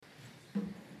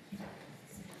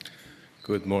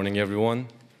Good morning, everyone.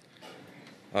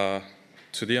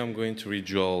 Today I'm going to read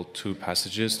you all two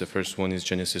passages. The first one is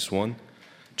Genesis 1,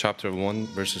 chapter 1,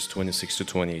 verses 26 to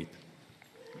 28.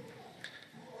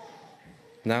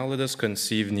 Now let us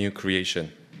conceive new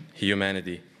creation,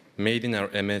 humanity, made in our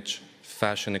image,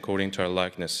 fashioned according to our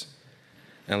likeness.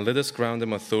 And let us grant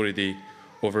them authority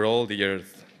over all the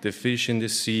earth, the fish in the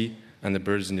sea and the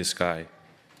birds in the sky,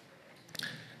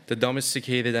 the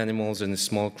domesticated animals and the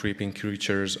small creeping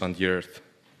creatures on the earth.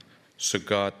 So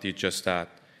God did just that.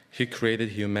 He created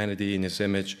humanity in his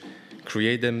image,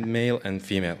 created them male and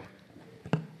female.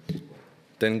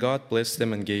 Then God blessed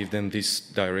them and gave them this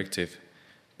directive: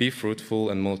 be fruitful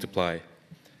and multiply.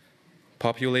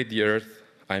 Populate the earth.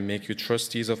 I make you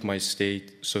trustees of my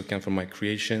state, so come from my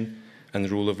creation, and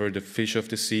rule over the fish of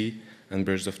the sea and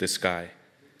birds of the sky,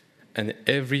 and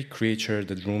every creature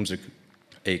that roams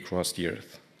across the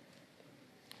earth.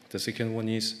 The second one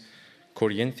is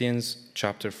Corinthians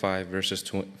chapter 5,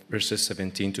 verses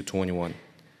 17 to 21.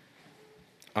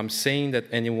 I'm saying that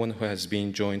anyone who has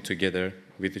been joined together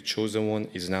with the chosen one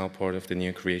is now part of the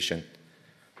new creation.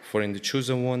 For in the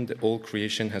chosen one, the old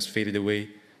creation has faded away,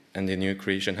 and the new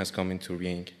creation has come into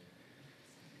being.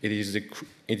 It is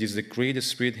the great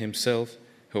Spirit himself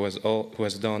who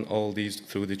has done all these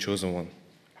through the chosen one.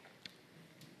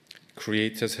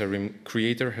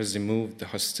 Creator has removed the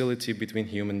hostility between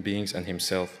human beings and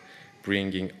himself,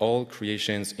 bringing all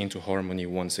creations into harmony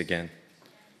once again.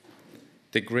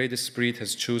 The great Spirit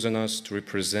has chosen us to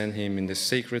represent him in the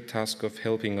sacred task of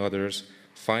helping others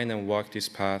find and walk this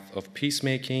path of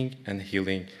peacemaking and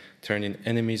healing, turning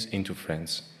enemies into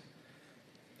friends.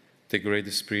 The great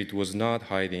Spirit was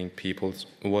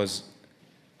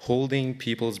holding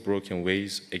people's broken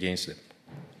ways against them.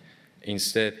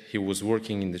 Instead, he was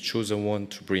working in the chosen one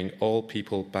to bring all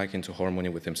people back into harmony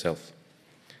with himself.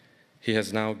 He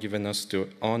has now given us the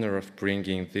honor of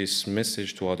bringing this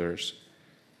message to others.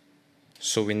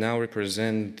 So we now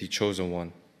represent the chosen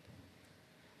one.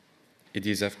 It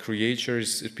is as Creator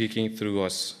speaking through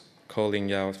us,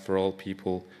 calling out for all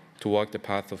people to walk the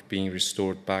path of being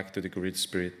restored back to the great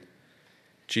Spirit.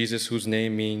 Jesus, whose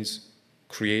name means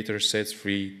Creator sets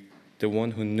free, the one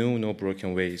who knew no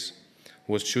broken ways,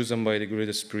 was chosen by the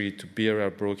great Spirit to bear our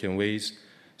broken ways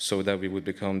so that we would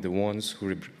become the ones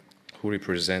who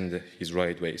represent his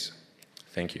right ways.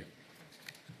 Thank you.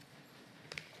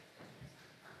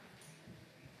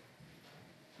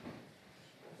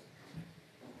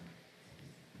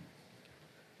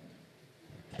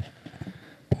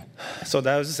 So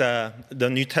that was the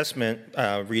New Testament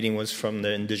reading was from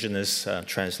the indigenous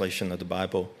translation of the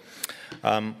Bible.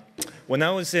 When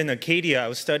I was in Acadia, I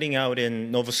was studying out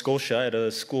in Nova Scotia at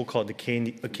a school called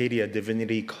Acadia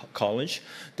Divinity College.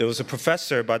 There was a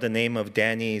professor by the name of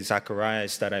Danny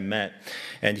Zacharias that I met.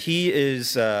 And he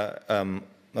is a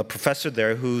professor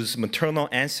there whose maternal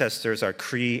ancestors are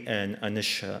Cree and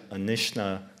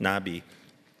Anishinaabe.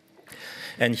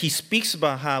 And he speaks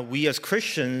about how we as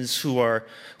Christians who are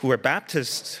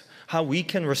Baptists, how we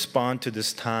can respond to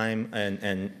this time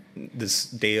and this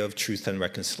day of truth and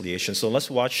reconciliation. So let's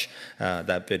watch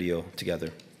that video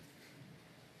together.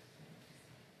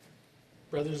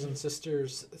 Brothers and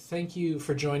sisters, thank you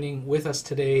for joining with us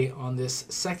today on this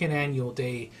second annual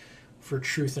day for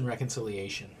truth and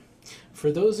reconciliation.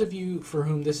 For those of you for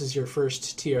whom this is your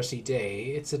first TRC day,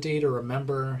 it's a day to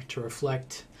remember, to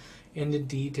reflect, and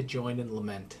indeed to join in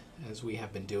lament, as we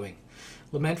have been doing.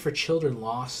 Lament for children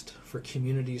lost, for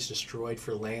communities destroyed,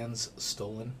 for lands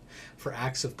stolen, for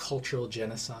acts of cultural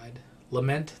genocide.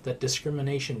 Lament that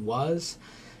discrimination was,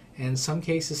 and in some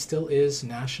cases still is,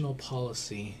 national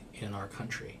policy in our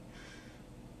country.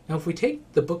 Now, if we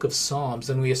take the book of Psalms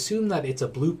and we assume that it's a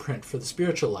blueprint for the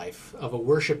spiritual life of a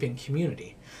worshiping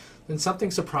community, then something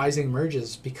surprising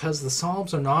emerges, because the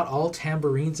Psalms are not all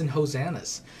tambourines and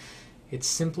hosannas. It's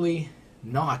simply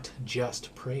not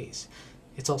just praise.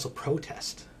 It's also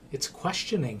protest. It's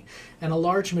questioning, and a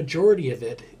large majority of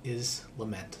it is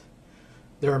lament.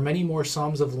 There are many more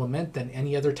psalms of lament than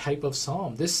any other type of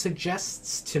psalm. This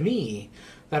suggests to me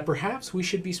that perhaps we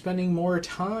should be spending more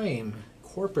time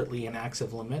corporately in acts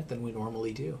of lament than we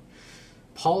normally do.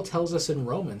 Paul tells us in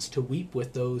Romans to weep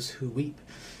with those who weep,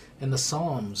 and the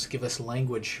Psalms give us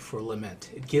language for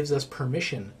lament. It gives us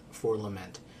permission for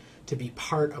lament, to be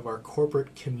part of our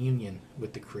corporate communion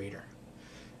with the Creator.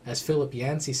 As Philip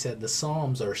Yancey said, the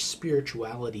Psalms are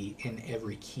spirituality in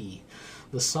every key.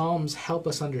 The Psalms help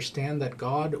us understand that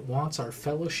God wants our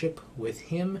fellowship with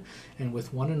Him and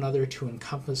with one another to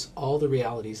encompass all the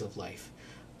realities of life,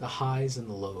 the highs and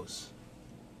the lows.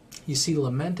 You see,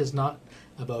 lament is not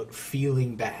about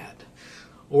feeling bad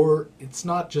Or it's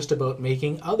not just about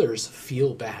making others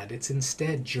feel bad. It's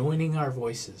instead joining our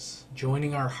voices,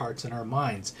 joining our hearts and our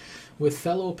minds with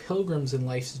fellow pilgrims in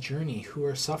life's journey who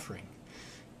are suffering.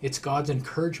 It's God's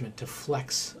encouragement to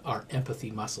flex our empathy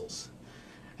muscles.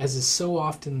 As is so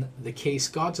often the case,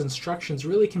 God's instructions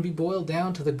really can be boiled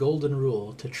down to the golden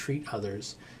rule to treat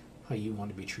others how you want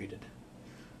to be treated.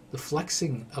 The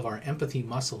flexing of our empathy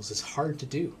muscles is hard to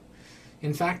do.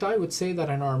 In fact, I would say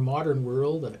that in our modern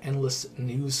world of endless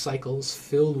news cycles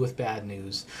filled with bad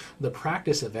news, the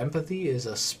practice of empathy is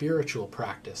a spiritual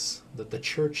practice that the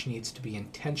church needs to be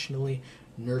intentionally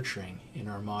nurturing in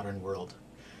our modern world.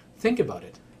 Think about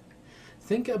it.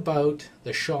 Think about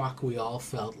the shock we all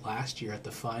felt last year at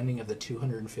the finding of the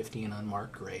 215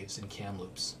 unmarked graves in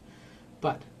Kamloops.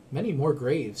 But many more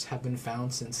graves have been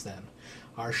found since then.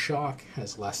 Our shock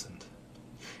has lessened,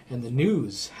 and the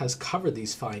news has covered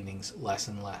these findings less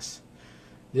and less.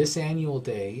 This annual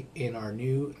day in our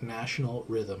new national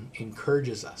rhythm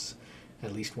encourages us,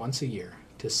 at least once a year,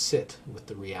 to sit with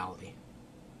the reality.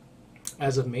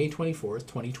 As of May 24th,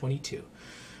 2022,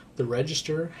 the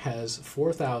register has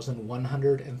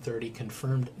 4,130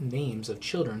 confirmed names of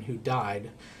children who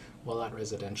died while at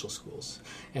residential schools.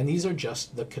 And these are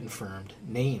just the confirmed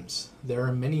names. There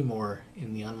are many more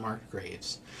in the unmarked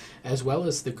graves, as well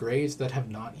as the graves that have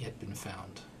not yet been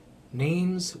found.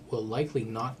 Names will likely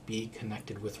not be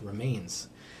connected with remains.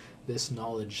 This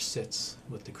knowledge sits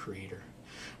with the Creator.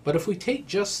 But if we take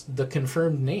just the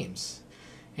confirmed names,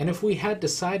 and if we had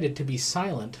decided to be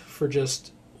silent for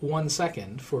just 1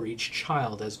 second for each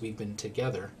child as we've been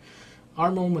together, our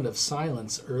moment of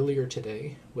silence earlier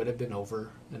today would have been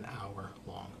over an hour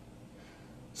long.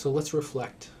 So let's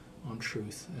reflect on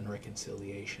truth and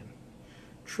reconciliation.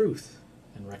 Truth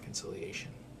and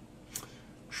reconciliation.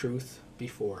 Truth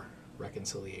before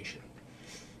reconciliation.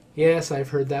 Yes, I've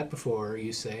heard that before,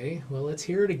 you say. Well, let's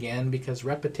hear it again, because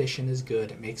repetition is good.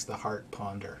 It makes the heart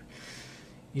ponder.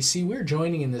 You see, we're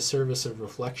joining in this service of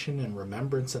reflection and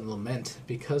remembrance and lament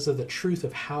because of the truth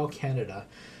of how Canada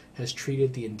has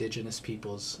treated the Indigenous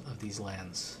peoples of these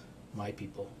lands, my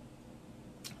people.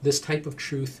 This type of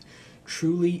truth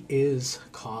truly is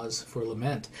cause for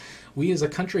lament. We as a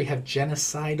country have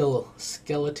genocidal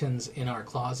skeletons in our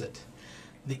closet.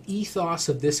 The ethos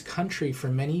of this country for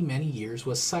many, many years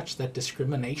was such that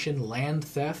discrimination, land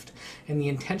theft, and the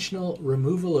intentional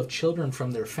removal of children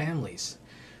from their families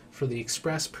for the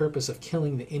express purpose of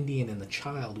killing the Indian and the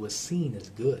child was seen as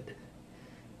good.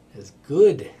 As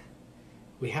good.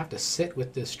 We have to sit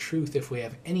with this truth if we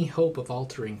have any hope of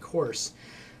altering course,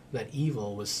 that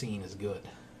evil was seen as good.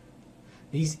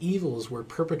 These evils were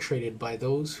perpetrated by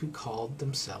those who called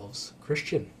themselves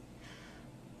Christian.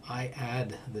 I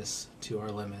add this to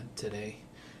our lament today,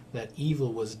 that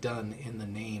evil was done in the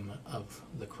name of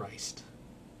the Christ,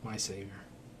 my Savior.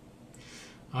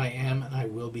 I am and I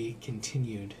will be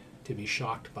continued to be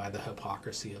shocked by the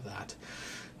hypocrisy of that.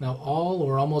 Now, all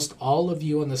or almost all of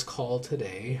you on this call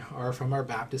today are from our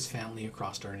Baptist family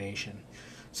across our nation.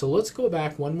 So let's go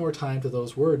back one more time to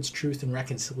those words, truth and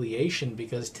reconciliation,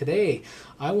 because today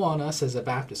I want us as a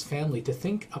Baptist family to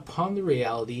think upon the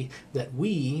reality that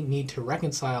we need to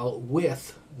reconcile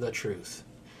with the truth.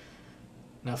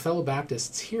 Now, fellow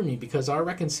Baptists, hear me, because our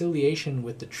reconciliation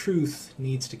with the truth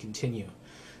needs to continue.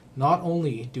 Not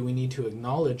only do we need to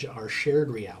acknowledge our shared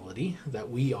reality, that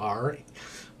we are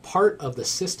part of the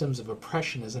systems of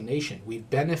oppression as a nation. We've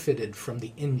benefited from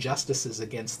the injustices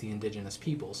against the Indigenous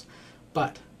peoples.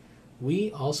 But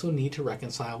we also need to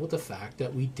reconcile with the fact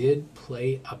that we did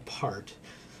play a part.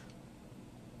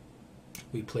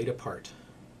 We played a part.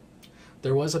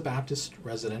 There was a Baptist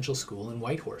residential school in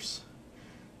Whitehorse.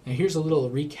 Now here's a little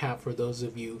recap for those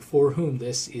of you for whom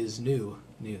this is new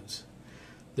news.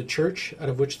 The church out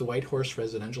of which the Whitehorse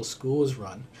Residential School is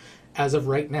run, as of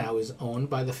right now, is owned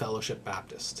by the Fellowship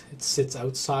Baptist. It sits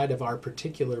outside of our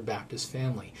particular Baptist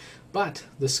family. But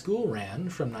the school ran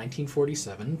from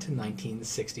 1947 to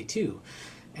 1962,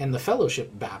 and the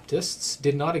Fellowship Baptists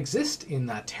did not exist in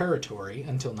that territory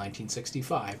until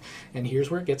 1965. And here's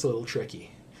where it gets a little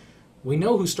tricky. We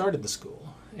know who started the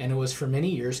school, and it was for many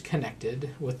years connected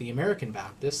with the American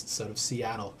Baptists out of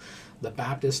Seattle, the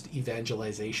Baptist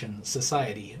Evangelization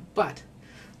Society. But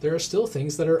there are still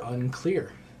things that are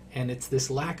unclear, and it's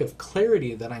this lack of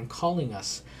clarity that I'm calling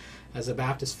us as a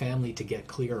Baptist family to get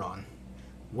clear on.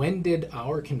 When did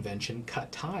our convention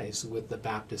cut ties with the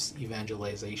Baptist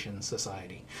Evangelization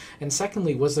Society? And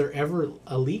secondly, was there ever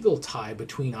a legal tie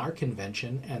between our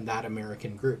convention and that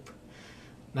American group?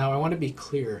 Now, I want to be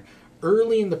clear.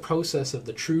 Early in the process of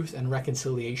the Truth and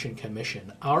Reconciliation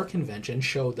Commission, our convention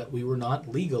showed that we were not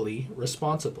legally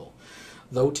responsible.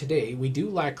 though today we do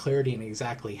lack clarity in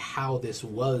exactly how this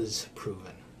was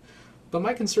proven. But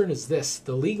my concern is this: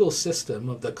 the legal system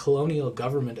of the colonial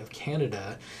government of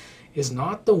Canada is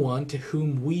not the one to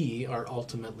whom we are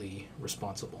ultimately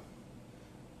responsible.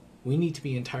 We need to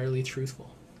be entirely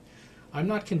truthful. I'm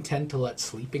not content to let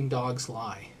sleeping dogs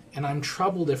lie, and I'm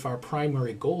troubled if our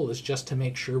primary goal is just to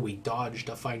make sure we dodged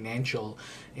a financial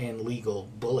and legal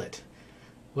bullet.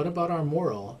 What about our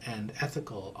moral and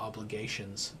ethical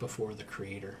obligations before the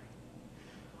Creator?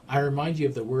 I remind you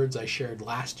of the words I shared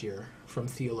last year from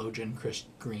theologian Chris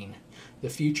Green. The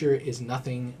future is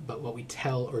nothing but what we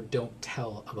tell or don't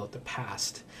tell about the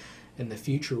past, and the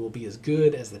future will be as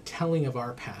good as the telling of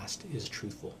our past is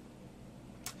truthful.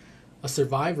 A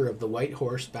survivor of the White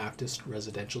Horse Baptist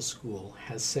Residential School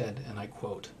has said, and I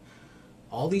quote,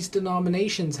 "All these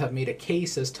denominations have made a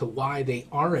case as to why they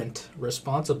aren't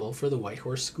responsible for the White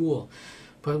Horse School.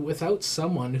 But without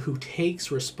someone who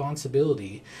takes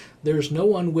responsibility, there's no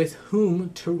one with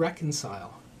whom to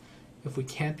reconcile. If we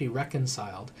can't be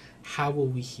reconciled, how will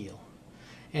we heal?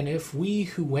 And if we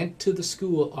who went to the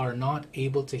school are not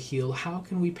able to heal, how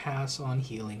can we pass on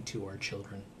healing to our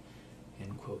children?"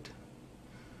 End quote.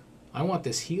 I want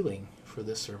this healing for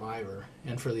this survivor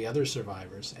and for the other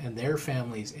survivors and their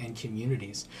families and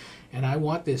communities. And I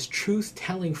want this truth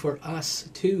telling for us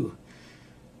too.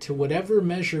 To whatever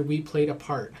measure we played a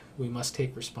part, we must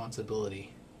take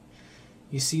responsibility.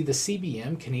 You see, the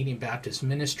CBM, Canadian Baptist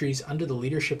Ministries, under the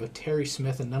leadership of Terry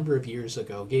Smith a number of years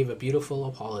ago, gave a beautiful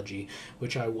apology,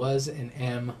 which I was and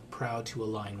am proud to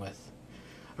align with.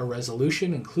 A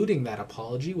resolution including that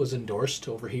apology was endorsed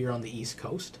over here on the East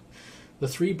Coast. The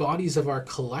three bodies of our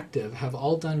collective have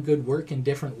all done good work in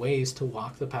different ways to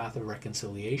walk the path of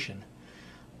reconciliation.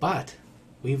 But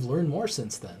we've learned more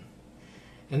since then.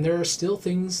 And there are still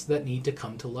things that need to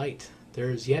come to light. There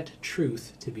is yet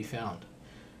truth to be found.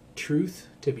 Truth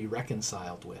to be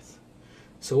reconciled with.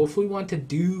 So if we want to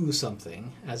do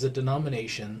something as a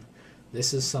denomination,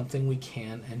 this is something we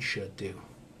can and should do.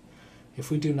 If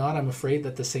we do not, I'm afraid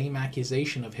that the same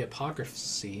accusation of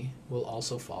hypocrisy will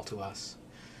also fall to us.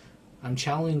 I'm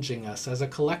challenging us as a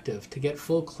collective to get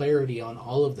full clarity on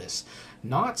all of this,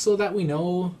 not so that we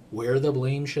know where the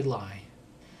blame should lie,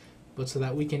 but so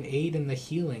that we can aid in the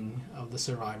healing of the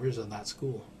survivors of that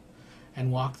school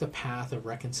and walk the path of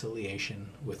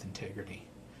reconciliation with integrity.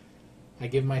 I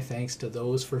give my thanks to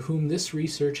those for whom this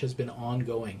research has been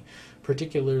ongoing,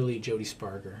 particularly Jody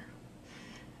Sparger.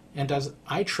 And as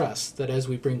I trust that as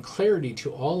we bring clarity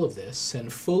to all of this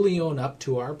and fully own up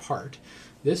to our part,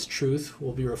 this truth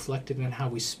will be reflected in how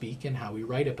we speak and how we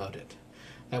write about it,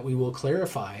 that we will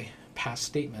clarify past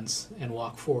statements and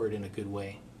walk forward in a good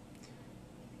way.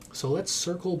 So let's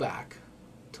circle back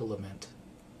to lament.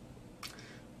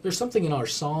 There's something in our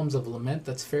Psalms of lament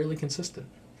that's fairly consistent.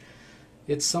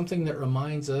 It's something that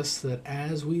reminds us that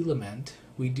as we lament,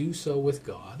 we do so with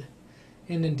God,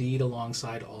 and indeed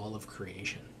alongside all of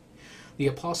creation. The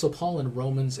Apostle Paul in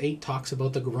Romans 8 talks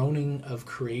about the groaning of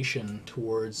creation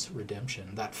towards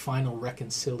redemption, that final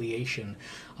reconciliation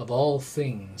of all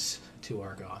things to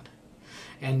our God.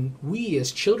 And we,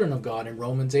 as children of God in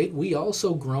Romans 8, we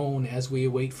also groan as we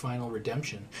await final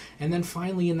redemption. And then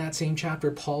finally in that same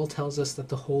chapter, Paul tells us that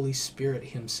the Holy Spirit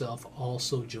himself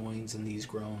also joins in these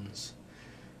groans.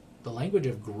 The language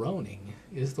of groaning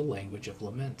is the language of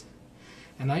lament.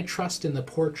 And I trust in the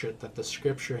portrait that the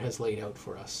Scripture has laid out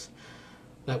for us,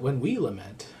 that when we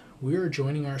lament, we are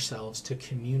joining ourselves to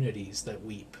communities that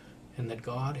weep, and that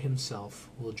God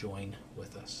himself will join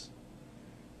with us.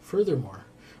 Furthermore,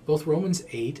 both Romans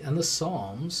 8 and the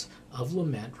Psalms of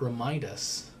lament remind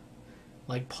us,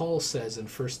 like Paul says in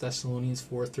 1 Thessalonians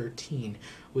 4:13,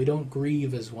 we don't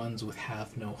grieve as ones with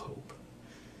have no hope.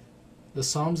 The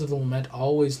Psalms of lament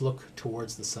always look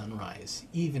towards the sunrise,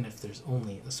 even if there's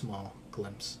only a small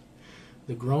glimpse.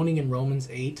 The groaning in Romans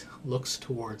 8 looks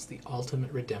towards the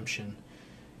ultimate redemption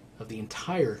of the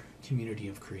entire community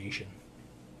of creation.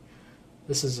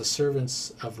 This is a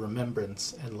servants of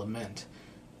remembrance and lament,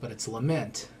 but it's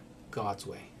lament God's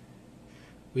way.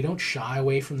 We don't shy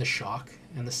away from the shock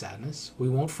and the sadness. We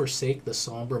won't forsake the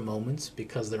somber moments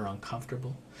because they're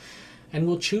uncomfortable. And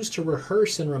we'll choose to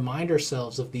rehearse and remind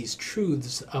ourselves of these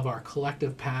truths of our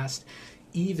collective past,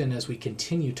 even as we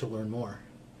continue to learn more.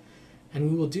 And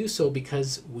we will do so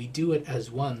because we do it as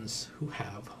ones who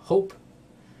have hope.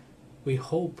 We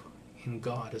hope in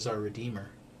God as our Redeemer.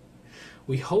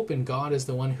 We hope in God as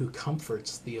the one who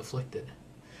comforts the afflicted.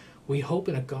 We hope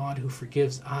in a God who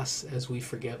forgives us as we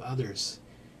forgive others,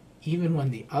 even when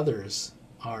the others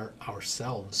are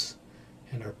ourselves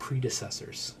and our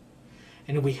predecessors.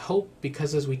 And we hope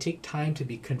because as we take time to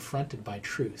be confronted by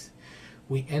truth,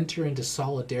 we enter into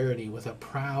solidarity with a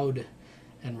proud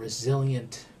and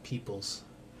resilient peoples,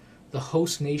 the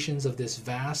host nations of this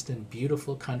vast and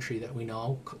beautiful country that we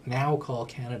now call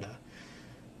Canada.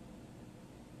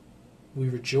 We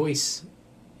rejoice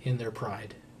in their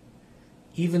pride,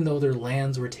 even though their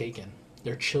lands were taken,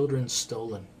 their children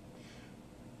stolen,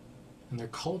 and their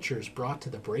cultures brought to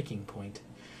the breaking point.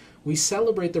 We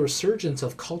celebrate the resurgence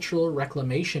of cultural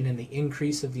reclamation and the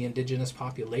increase of the Indigenous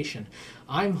population.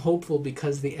 I'm hopeful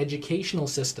because the educational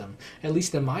system, at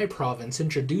least in my province,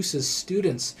 introduces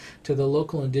students to the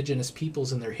local Indigenous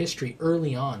peoples and their history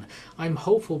early on. I'm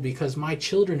hopeful because my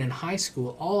children in high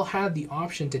school all had the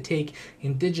option to take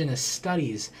Indigenous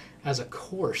studies as a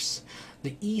course.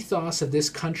 The ethos of this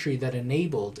country that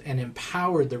enabled and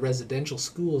empowered the residential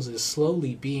schools is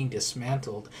slowly being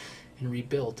dismantled and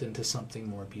rebuilt into something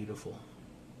more beautiful.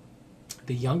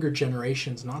 The younger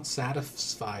generation's not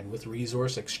satisfied with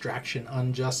resource extraction,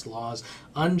 unjust laws,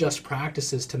 unjust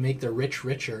practices to make the rich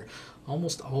richer,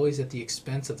 almost always at the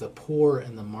expense of the poor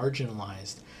and the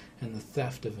marginalized, and the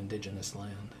theft of Indigenous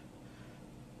land.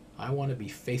 I want to be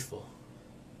faithful.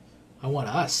 I want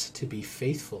us to be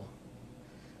faithful.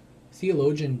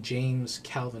 Theologian James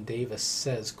Calvin Davis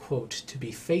says, quote, "To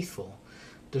be faithful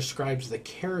describes the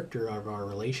character of our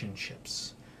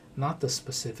relationships, not the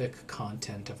specific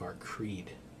content of our creed,"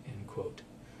 end quote.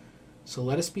 So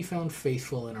let us be found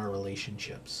faithful in our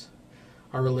relationships.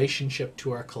 Our relationship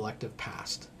to our collective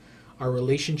past, our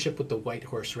relationship with the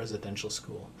Whitehorse Residential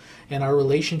School, and our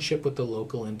relationship with the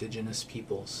local Indigenous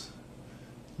peoples.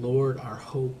 Lord, our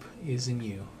hope is in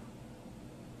you.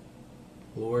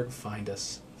 Lord, find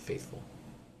us faithful.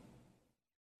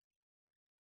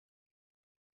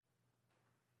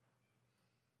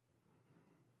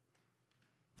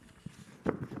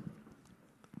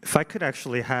 If I could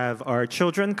actually have our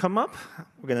children come up,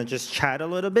 we're going to just chat a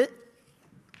little bit.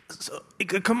 So you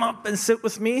could come up and sit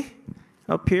with me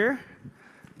up here.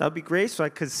 That would be great so I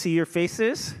could see your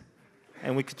faces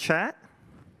and we could chat.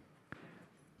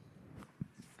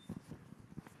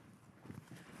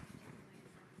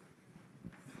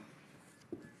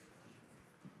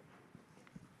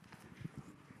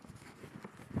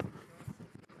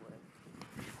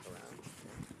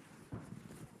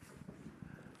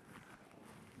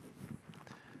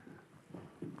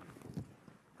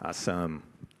 Awesome.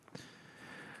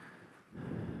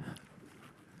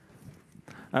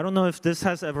 I don't know if this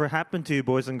has ever happened to you,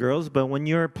 boys and girls, but when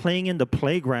you're playing in the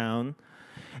playground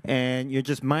and you're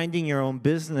just minding your own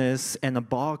business and a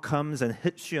ball comes and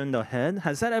hits you in the head,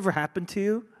 has that ever happened to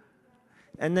you?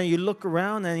 And then you look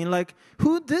around and you're like,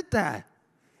 who did that?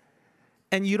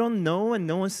 And you don't know and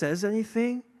no one says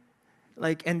anything?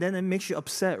 And then it makes you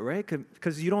upset, right?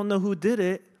 Because you don't know who did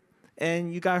it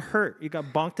and you got hurt, you got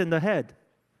bonked in the head.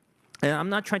 And I'm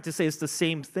not trying to say it's the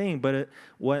same thing, but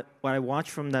what I watched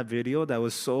from that video that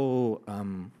was so,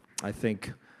 I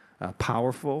think,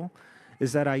 powerful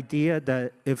is that idea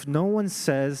that if no one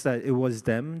says that it was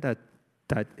them that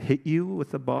hit you with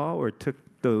the ball or took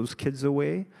those kids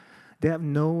away, they have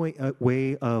no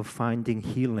way of finding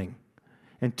healing.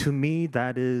 And to me,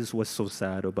 that is what's so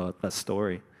sad about that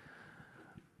story.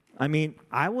 I mean,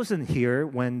 I wasn't here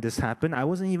when this happened. I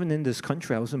wasn't even in this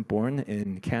country. I wasn't born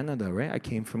in Canada, right? I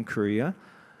came from Korea.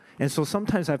 And so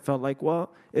sometimes I felt like,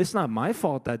 well, it's not my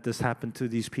fault that this happened to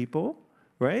these people,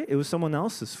 right? It was someone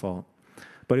else's fault.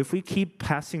 But if we keep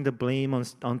passing the blame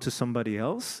onto somebody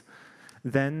else,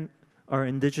 then our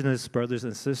Indigenous brothers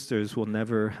and sisters will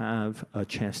never have a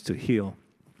chance to heal.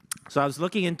 So I was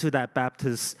looking into that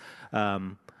Baptist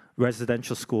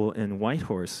residential school in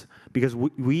Whitehorse because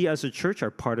we as a church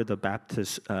are part of the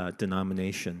Baptist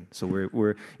denomination. So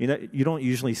we're you don't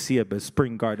usually see it, but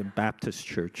Spring Garden Baptist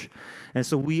Church, and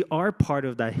so we are part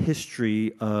of that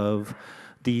history of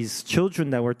these children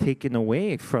that were taken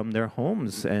away from their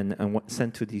homes and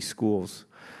sent to these schools.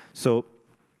 So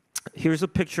here's a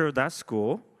picture of that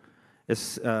school. It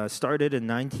started in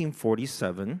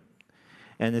 1947.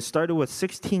 And it started with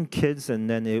 16 kids, and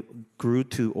then it grew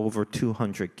to over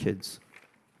 200 kids.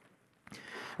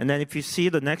 And then if you see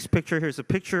the next picture, here's a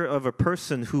picture of a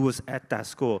person who was at that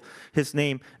school. His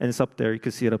name, and it's up there. You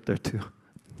can see it up there, too.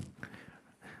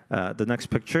 The next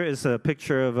picture is a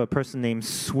picture of a person named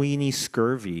Sweeney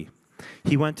Scurvy.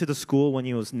 He went to the school when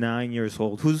he was 9 years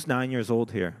old. Who's 9 years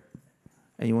old here?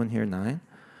 Anyone here 9?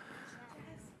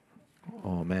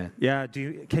 Oh, man. Yeah,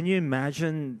 can you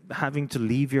imagine having to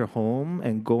leave your home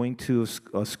and going to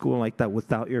a school like that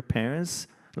without your parents,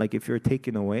 like if you're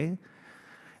taken away?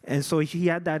 And so he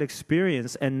had that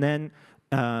experience, and then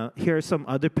here are some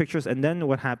other pictures. And then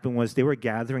what happened was they were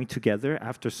gathering together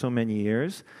after so many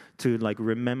years to like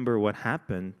remember what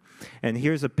happened. And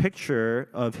here's a picture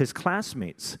of his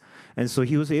classmates. And so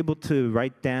he was able to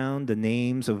write down the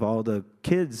names of all the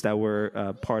kids that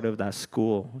were part of that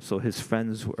school. So his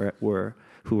friends who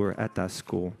were at that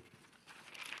school.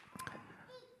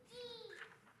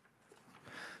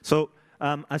 So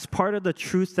as part of the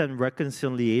Truth and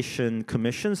Reconciliation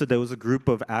Commission, so there was a group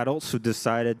of adults who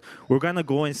decided, we're going to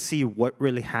go and see what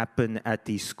really happened at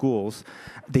these schools.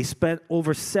 They spent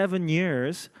over 7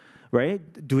 years, right,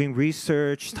 doing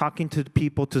research, talking to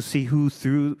people to see who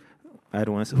threw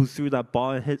that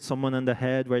ball and hit someone on the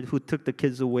head, right, who took the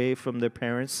kids away from their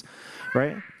parents,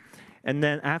 right? And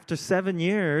then after 7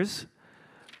 years,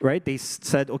 right, they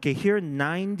said, okay, here are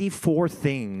 94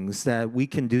 things that we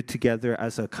can do together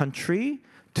as a country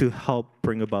to help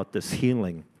bring about this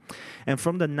healing. And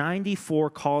from the 94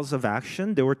 calls of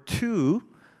action, there were 2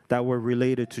 that were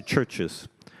related to churches.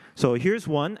 So here's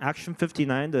one, Action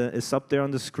 59, it's up there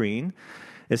on the screen.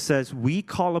 It says, we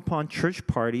call upon church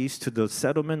parties to the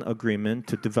settlement agreement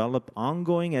to develop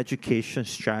ongoing education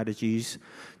strategies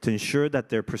to ensure that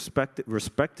their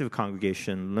respective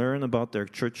congregation learn about their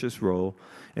church's role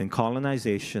in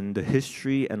colonization, the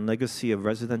history and legacy of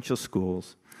residential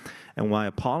schools, and why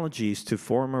apologies to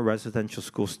former residential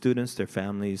school students, their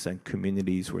families, and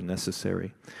communities were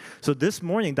necessary. So this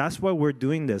morning, that's why we're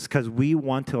doing this, because we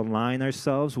want to align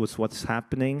ourselves with what's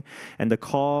happening and the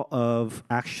call of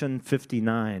Action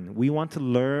 59. We want to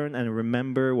learn and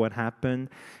remember what happened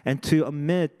and to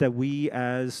admit that we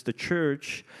as the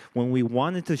church, when we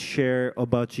wanted to share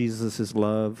about Jesus'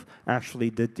 love, actually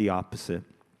did the opposite.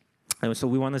 And so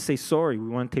we want to say sorry. We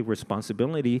want to take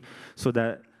responsibility so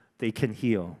that they can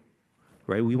heal.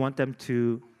 Right? We want them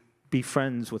to be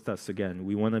friends with us again.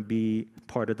 We want to be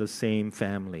part of the same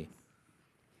family.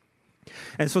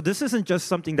 And so this isn't just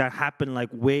something that happened like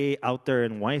way out there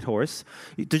in Whitehorse.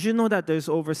 Did you know that there's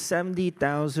over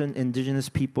 70,000 Indigenous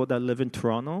people that live in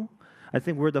Toronto? I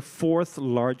think we're the 4th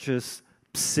largest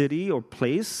city or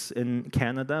place in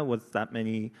Canada with that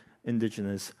many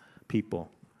Indigenous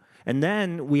people. And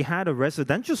then we had a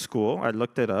residential school, I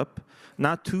looked it up,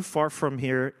 not too far from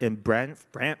here in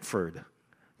Brantford.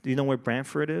 Do you know where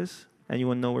Brantford is?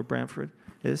 Anyone know where Brantford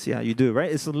is? Yeah, you do,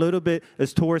 right? It's a little bit,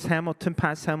 it's towards Hamilton,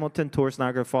 past Hamilton, towards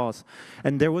Niagara Falls.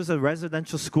 And there was a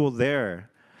residential school there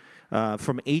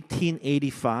from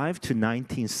 1885 to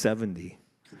 1970.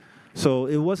 So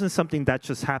it wasn't something that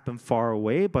just happened far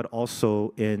away, but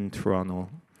also in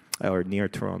Toronto or near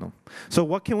Toronto. So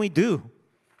what can we do?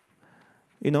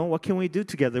 You know, what can we do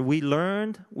together? We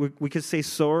learned, we could say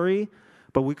sorry,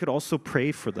 but we could also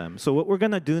pray for them. So what we're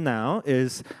going to do now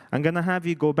is I'm going to have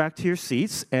you go back to your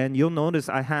seats, and you'll notice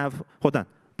I have, hold on,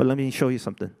 but let me show you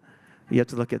something. You have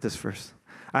to look at this first.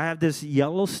 I have this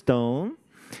yellow stone,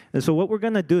 and so what we're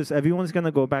going to do is everyone's going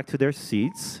to go back to their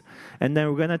seats, and then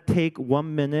we're going to take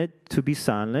 1 minute to be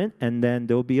silent, and then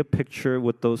there'll be a picture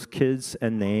with those kids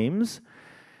and names.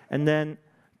 And then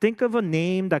think of a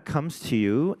name that comes to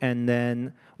you, and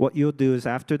then what you'll do is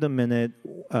after the minute,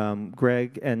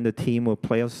 Greg and the team will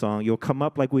play a song. You'll come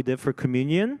up like we did for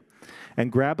communion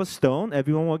and grab a stone.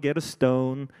 Everyone will get a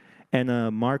stone and a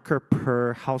marker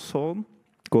per household.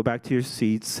 Go back to your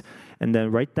seats and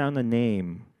then write down a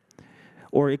name.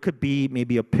 Or it could be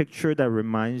maybe a picture that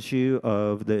reminds you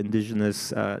of the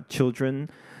Indigenous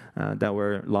children that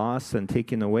were lost and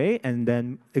taken away. And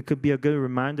then it could be a good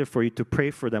reminder for you to pray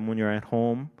for them when you're at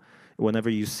home, whenever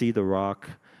you see the rock,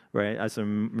 right, as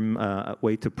a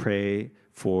way to pray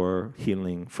for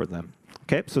healing for them.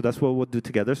 Okay, so that's what we'll do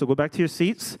together. So go back to your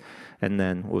seats, and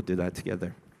then we'll do that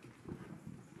together.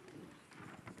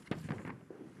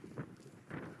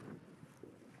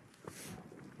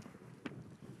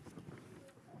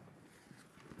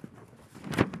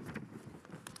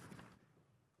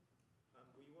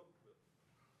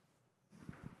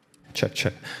 Check,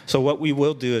 check. So what we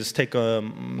will do is take a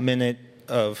minute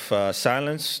of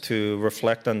silence to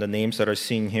reflect on the names that are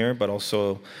seen here, but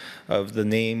also of the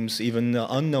names, even the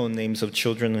unknown names of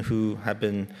children who have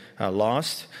been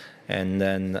lost. And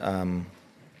then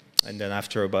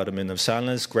after about a minute of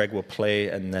silence, Greg will play,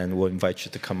 and then we'll invite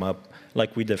you to come up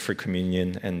like we did for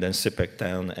communion, and then sit back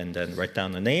down and then write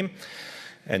down the name,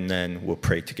 and then we'll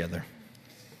pray together.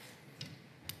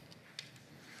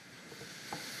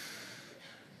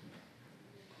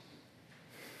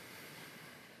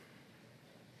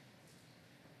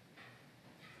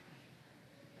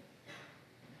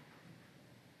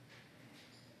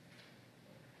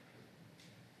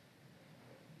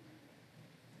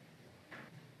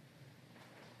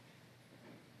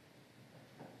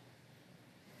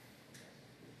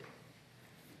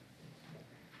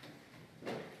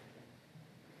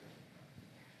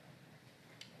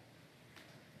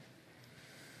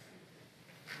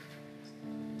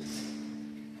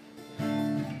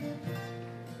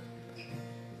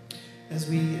 as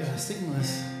we sing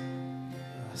this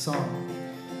song,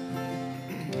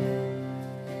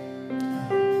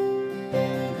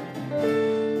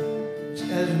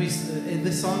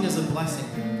 this song is a blessing.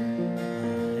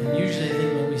 And usually I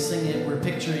think when we sing it, we're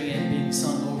picturing it being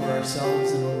sung over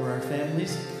ourselves and over our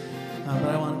families. But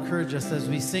I want to encourage us as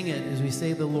we sing it, as we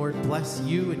say the Lord bless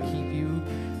you and keep you,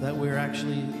 that we're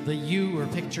actually, we're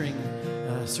picturing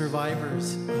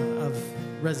survivors of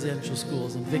residential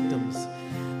schools and victims,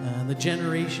 the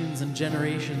generations and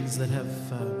generations that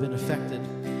have been affected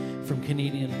from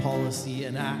Canadian policy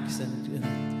and acts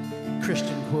and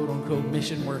Christian quote-unquote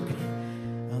mission work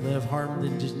that have harmed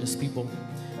Indigenous people.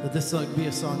 That this would be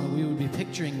a song that we would be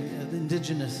picturing the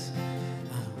Indigenous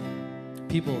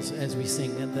peoples as we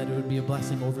sing, and that it would be a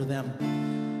blessing over them.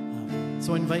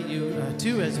 So I invite you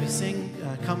too, as we sing,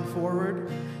 come forward,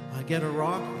 get a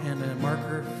rock and a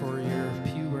marker for your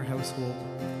pew or household,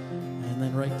 and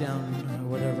then write down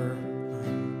whatever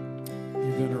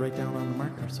you're going to write down on the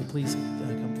marker. So please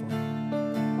come forward.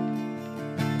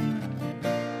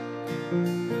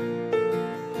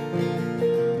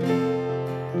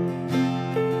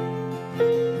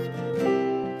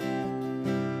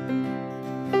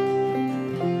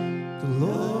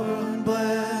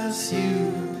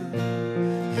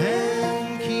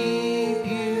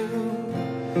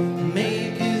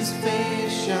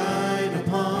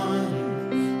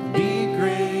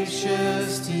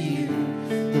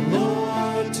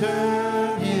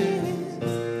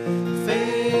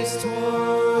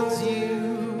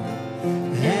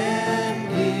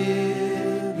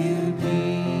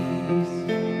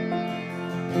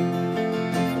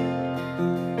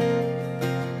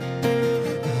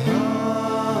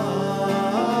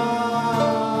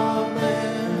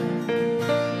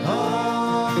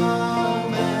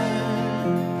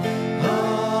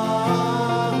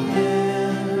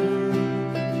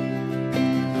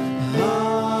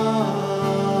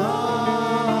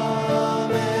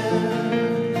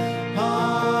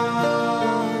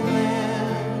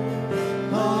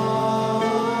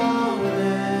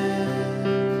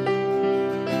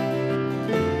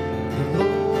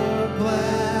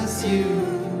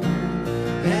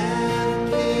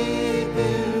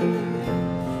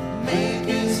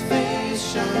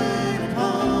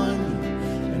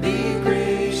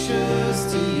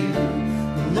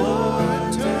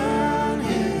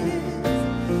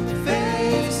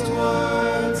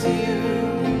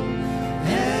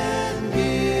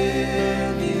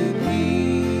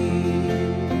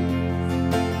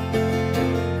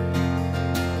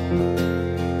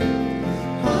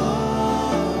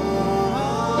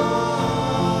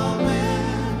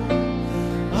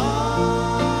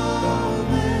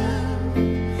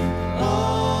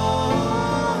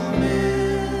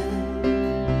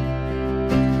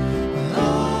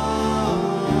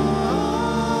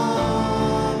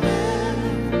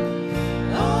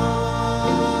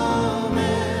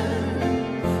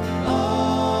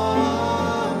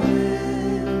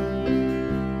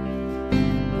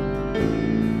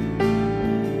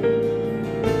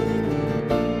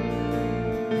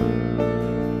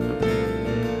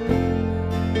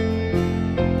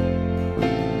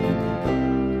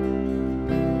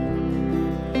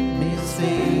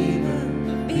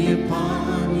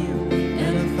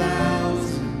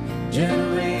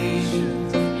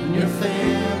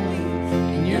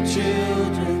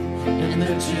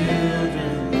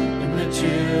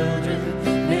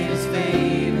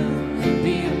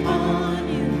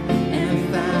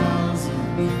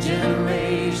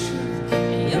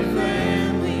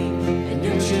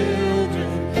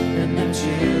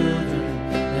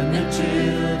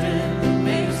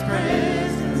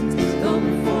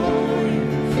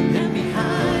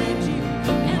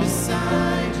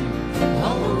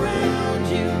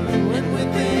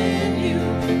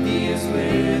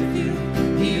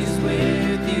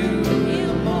 With you, in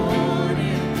the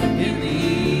morning, in the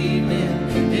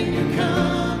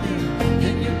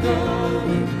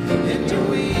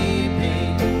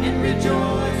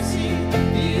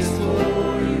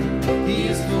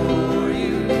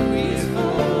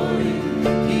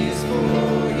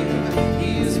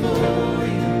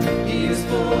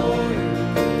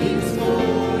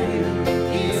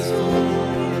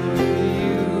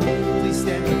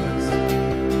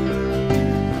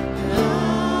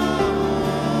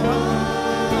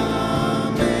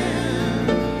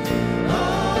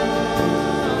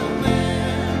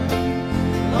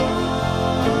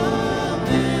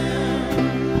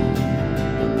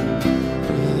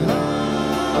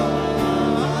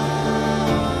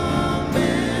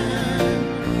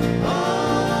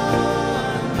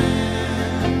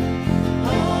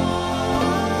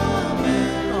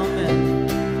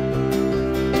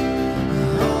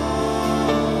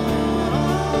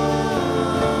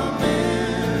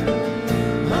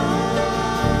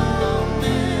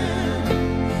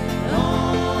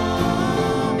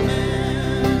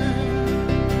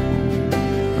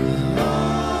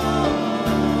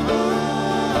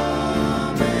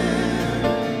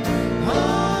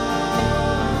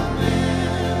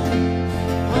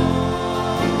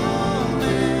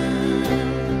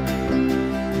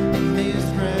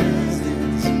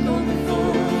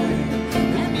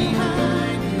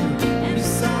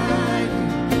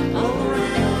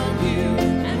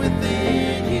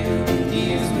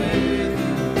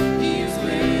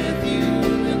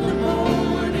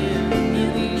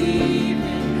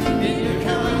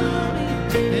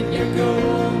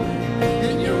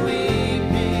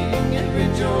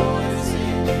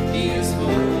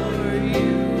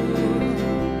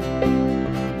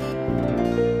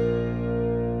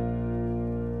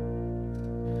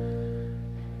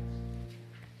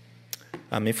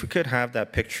If we could have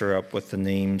that picture up with the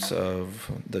names of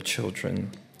the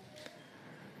children.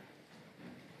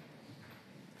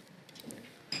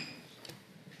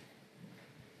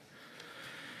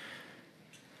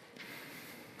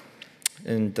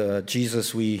 And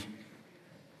Jesus, we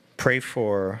pray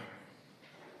for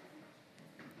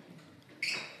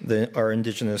our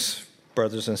Indigenous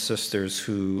brothers and sisters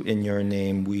who, in your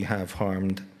name, we have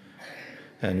harmed,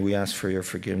 and we ask for your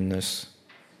forgiveness.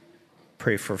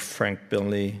 Pray for Frank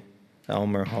Billy,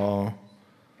 Elmer Hall,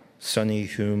 Sonny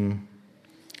Hume,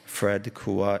 Fred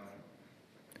Kuwat,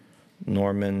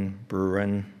 Norman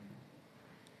Bruin,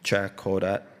 Jack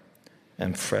Kodat,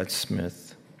 and Fred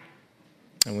Smith.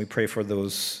 And we pray for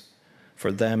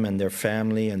them and their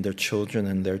family and their children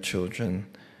and their children.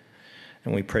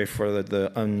 And we pray for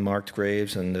the unmarked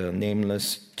graves and the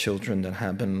nameless children that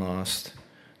have been lost,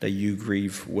 that you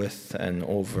grieve with and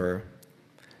over.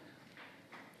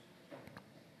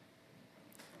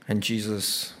 And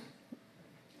Jesus,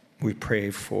 we pray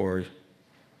for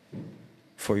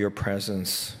your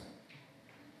presence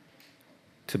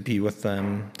to be with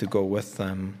them, to go with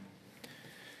them,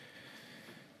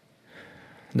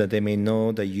 that they may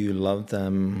know that you love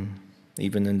them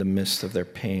even in the midst of their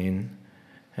pain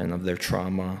and of their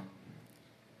trauma.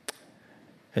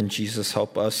 And Jesus,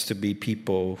 help us to be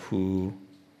people who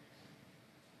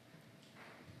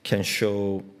can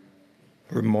show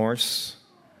remorse,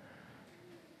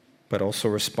 but also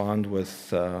respond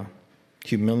with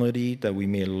humility, that we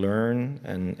may learn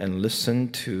and listen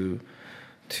to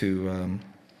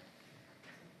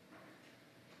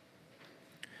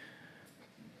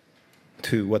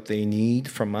what they need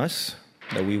from us,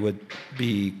 that we would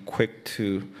be quick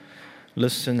to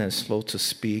listen and slow to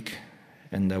speak,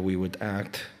 and that we would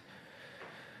act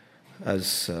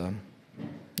as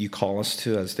you call us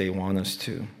to, as they want us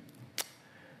to.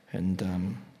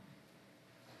 And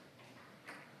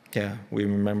we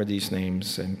remember these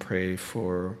names and pray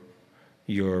for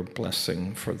your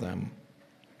blessing for them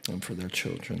and for their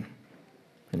children.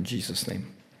 In Jesus'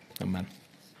 name, amen.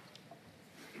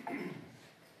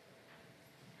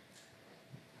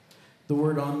 The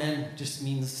word amen just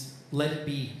means let it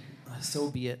be,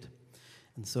 so be it.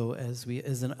 And so as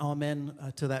an amen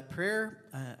to that prayer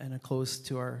and a close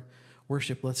to our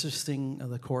worship, let's just sing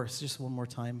the chorus just one more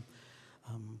time,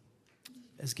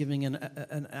 as giving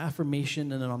an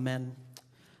affirmation and an amen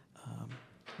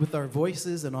with our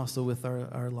voices and also with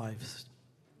our lives.